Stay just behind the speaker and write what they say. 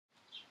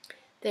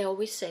They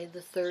always say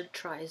the third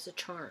try is a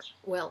charm.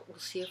 Well, we'll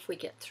see if we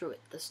get through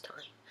it this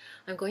time.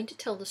 I'm going to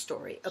tell the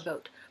story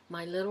about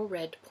my little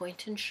red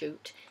point and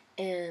shoot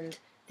and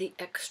the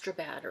extra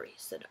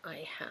batteries that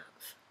I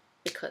have,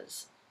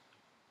 because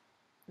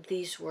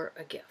these were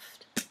a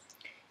gift.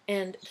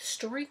 And the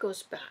story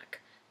goes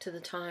back to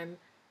the time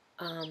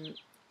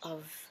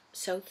of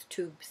South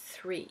Tube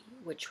 3,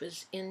 which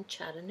was in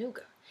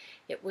Chattanooga.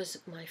 It was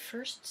my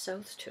first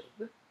South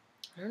Tube.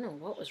 I don't know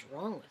what was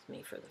wrong with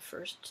me for the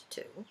first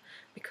two,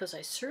 because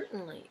I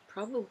certainly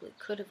probably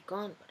could have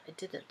gone, but I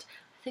didn't.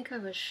 I think I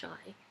was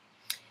shy.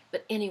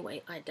 But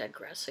anyway, I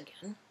digress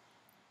again.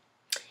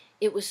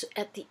 It was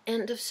at the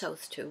end of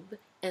South Tube,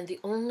 and the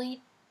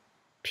only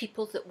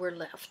people that were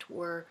left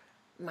were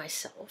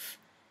myself,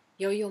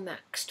 Yo-Yo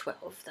Max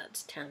 12,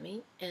 that's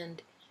Tammy,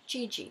 and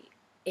Gigi,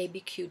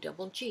 ABQ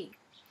double G.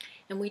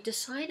 And we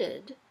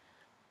decided,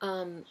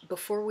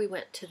 before we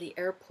went to the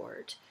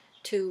airport,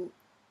 to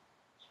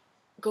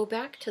go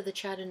back to the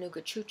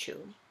Chattanooga Choo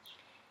Choo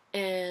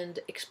and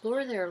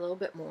explore there a little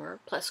bit more,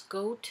 plus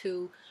go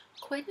to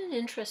quite an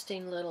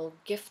interesting little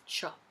gift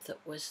shop that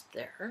was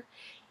there.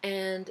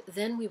 And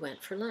then we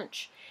went for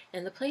lunch.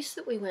 And the place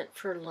that we went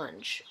for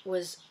lunch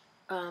was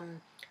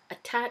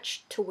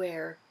attached to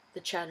where the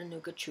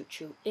Chattanooga Choo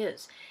Choo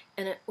is.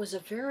 And it was a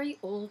very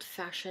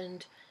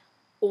old-fashioned,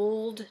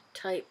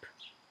 old-type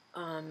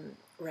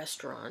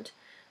restaurant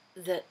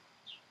that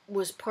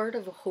was part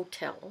of a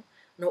hotel,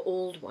 an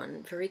old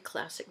one, very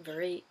classic,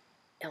 very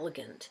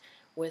elegant,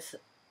 with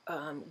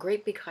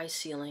great big high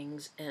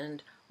ceilings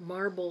and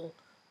marble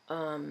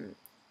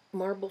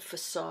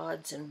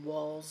facades and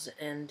walls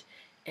and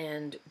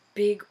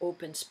big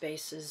open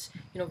spaces.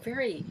 You know,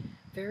 very,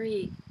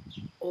 very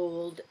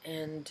old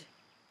and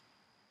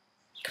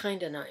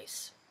kind of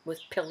nice, with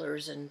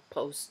pillars and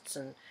posts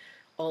and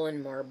all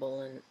in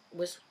marble, and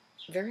was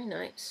very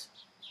nice.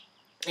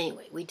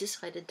 Anyway, we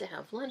decided to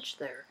have lunch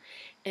there.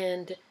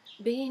 And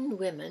being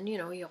women, you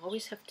know, you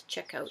always have to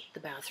check out the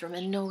bathroom.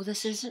 And no,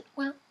 this isn't,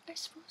 well, I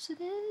suppose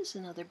it is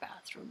another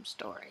bathroom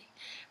story.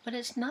 But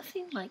it's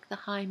nothing like the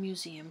High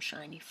Museum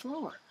shiny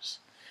floors.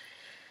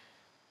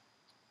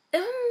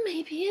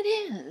 Maybe it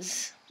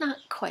is. Not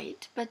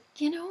quite, but,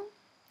 you know,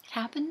 it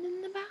happened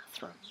in the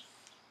bathroom.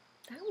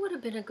 That would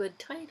have been a good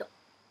title.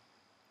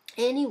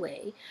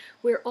 Anyway,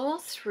 we're all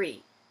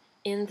three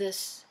in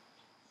this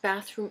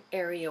bathroom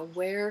area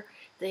where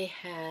they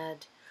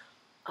had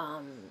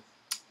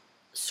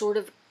sort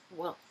of,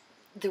 well,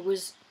 there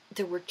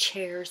were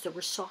chairs, there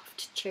were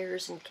soft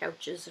chairs and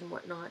couches and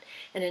whatnot,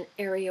 and an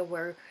area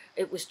where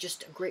it was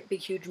just a great big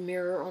huge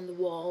mirror on the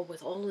wall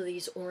with all of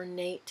these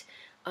ornate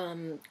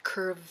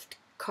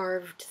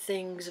carved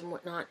things and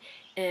whatnot,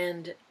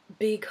 and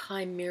big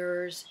high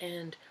mirrors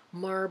and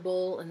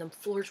marble, and the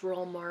floors were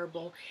all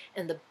marble,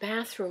 and the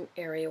bathroom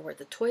area where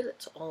the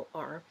toilets all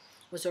are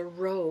was a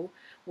row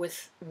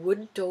with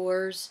wood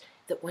doors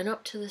that went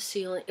up to the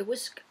ceiling. It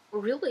was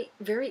really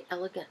very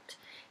elegant.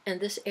 And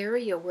this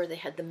area where they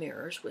had the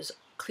mirrors was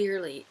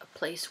clearly a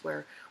place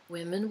where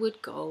women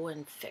would go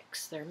and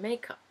fix their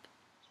makeup,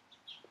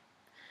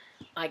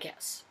 I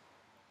guess.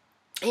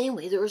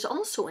 Anyway, there was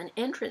also an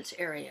entrance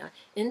area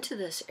into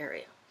this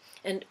area.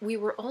 And we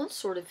were all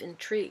sort of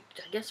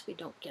intrigued. I guess we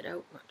don't get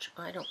out much,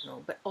 I don't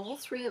know. But all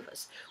three of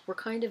us were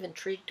kind of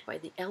intrigued by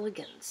the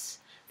elegance,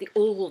 the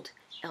old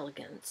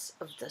elegance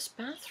of this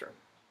bathroom.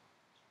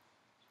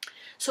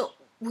 So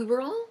we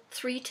were all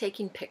three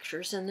taking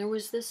pictures, and there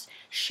was this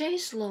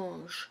chaise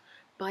longue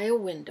by a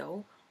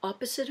window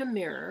opposite a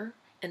mirror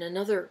and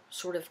another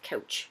sort of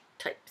couch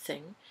type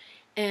thing.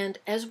 And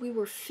as we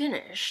were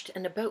finished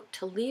and about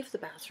to leave the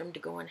bathroom to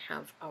go and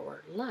have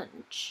our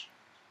lunch,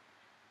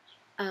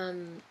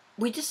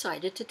 we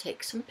decided to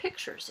take some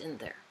pictures in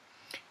there.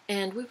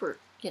 And we were,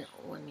 you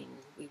know, I mean,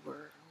 we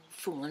were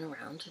fooling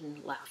around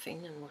and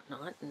laughing and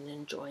whatnot and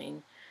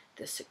enjoying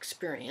this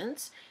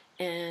experience.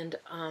 And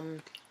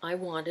I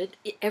wanted,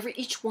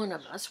 each one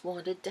of us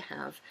wanted to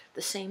have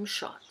the same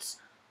shots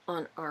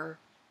on our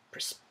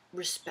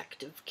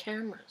respective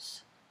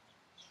cameras.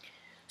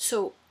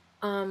 So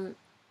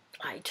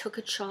I took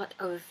a shot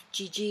of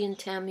Gigi and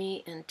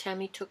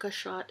Tammy took a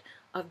shot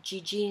of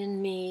Gigi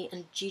and me,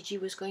 and Gigi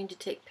was going to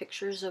take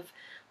pictures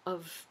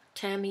of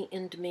Tammy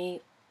and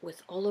me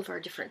with all of our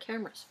different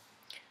cameras.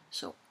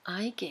 So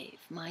I gave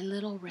my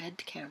little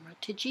red camera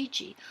to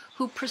Gigi,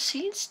 who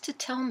proceeds to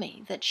tell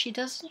me that she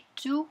doesn't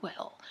do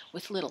well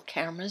with little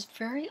cameras.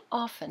 Very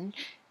often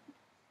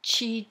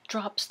she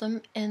drops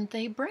them and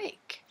they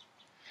break.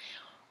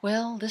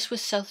 Well, this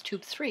was South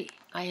Tube 3.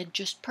 I had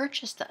just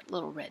purchased that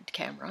little red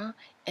camera,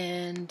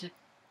 and,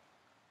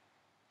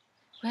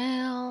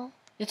 well,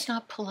 it's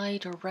not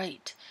polite or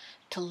right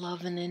to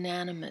love an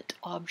inanimate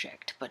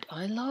object, but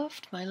I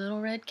loved my little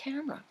red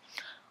camera.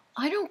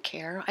 I don't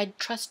care. I'd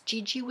trust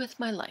Gigi with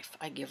my life.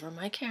 I give her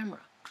my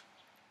camera.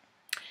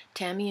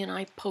 Tammy and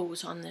I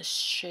pose on this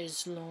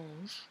chaise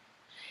longue,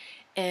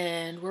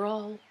 and we're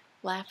all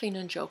laughing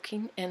and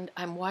joking, and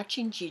I'm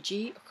watching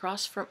Gigi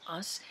across from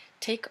us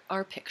take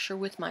our picture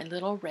with my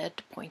little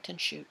red point and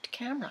shoot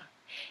camera.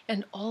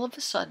 And all of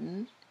a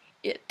sudden,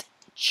 it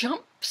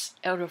jumps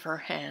out of her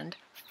hand,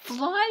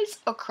 flies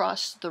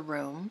across the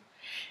room.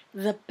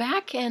 The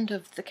back end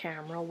of the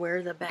camera,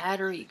 where the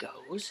battery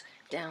goes,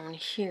 down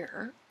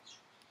here,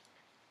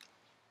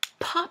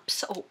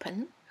 pops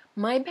open.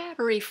 My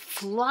battery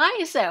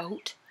flies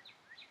out,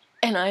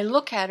 and I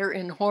look at her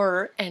in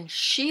horror, and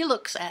she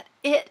looks at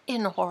it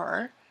in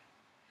horror,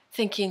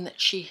 thinking that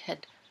she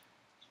had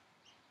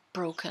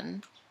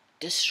broken,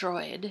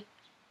 destroyed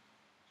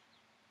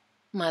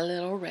my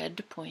little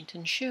red point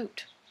and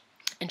shoot.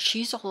 And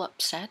she's all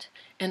upset,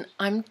 and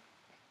I'm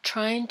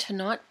trying to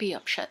not be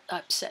upset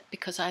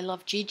because I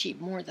love Gigi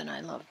more than I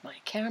love my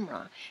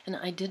camera, and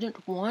I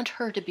didn't want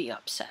her to be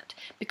upset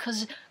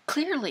because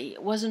clearly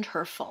it wasn't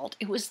her fault.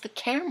 It was the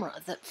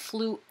camera that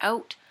flew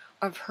out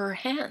of her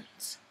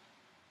hands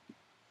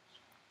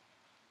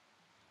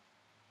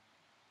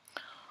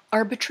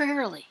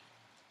arbitrarily.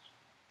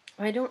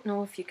 I don't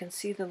know if you can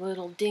see the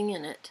little ding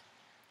in it.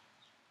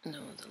 No,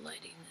 the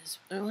lighting is,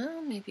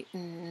 well, maybe,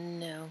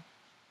 no.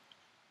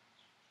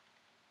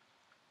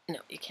 No,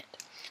 you can't.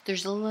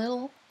 There's a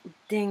little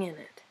ding in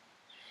it.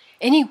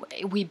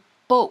 Anyway, we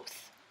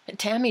both,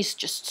 Tammy's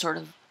just sort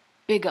of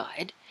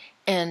big-eyed,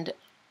 and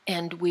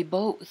we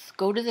both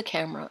go to the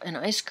camera, and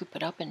I scoop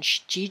it up, and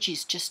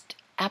Gigi's just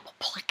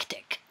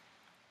apoplectic.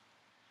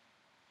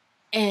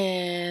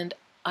 And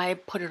I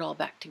put it all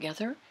back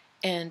together,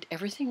 and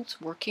everything's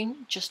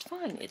working just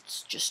fine.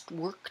 It's just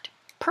worked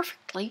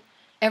perfectly.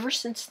 Ever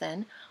since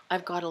then,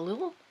 I've got a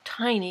little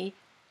tiny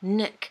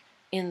nick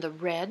in the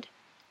red,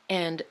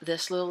 and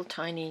this little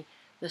tiny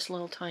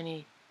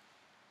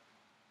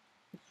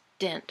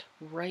dent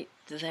right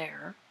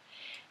there,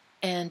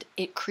 and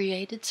it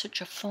created such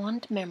a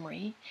fond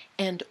memory.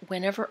 And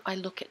whenever I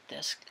look at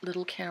this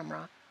little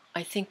camera,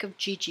 I think of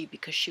Gigi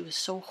because she was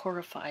so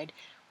horrified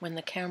when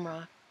the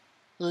camera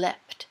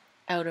leapt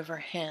out of her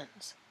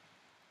hands.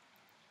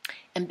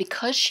 And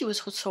because she was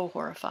so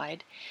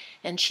horrified,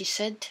 and she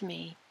said to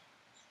me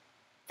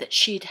that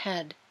she'd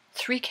had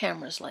 3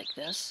 cameras like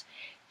this,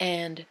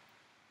 and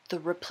the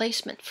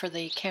replacement for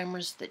the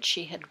cameras that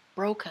she had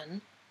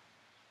broken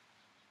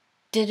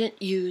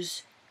didn't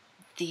use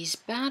these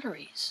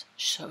batteries,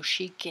 so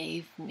she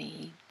gave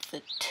me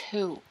the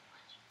 2.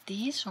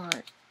 These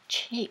aren't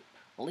cheap,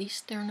 at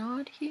least they're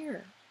not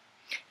here.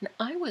 And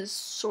I was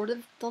sort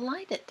of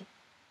delighted.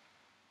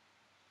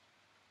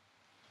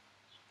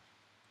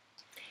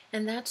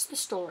 And that's the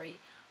story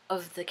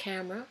of the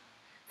camera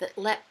that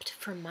leapt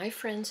from my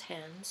friend's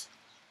hands,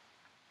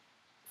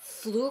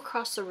 flew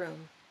across the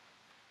room,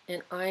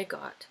 and I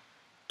got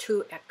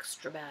 2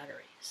 extra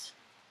batteries.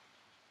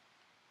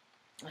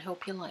 I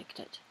hope you liked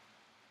it.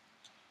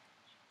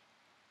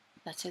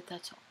 That's it,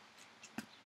 that's all.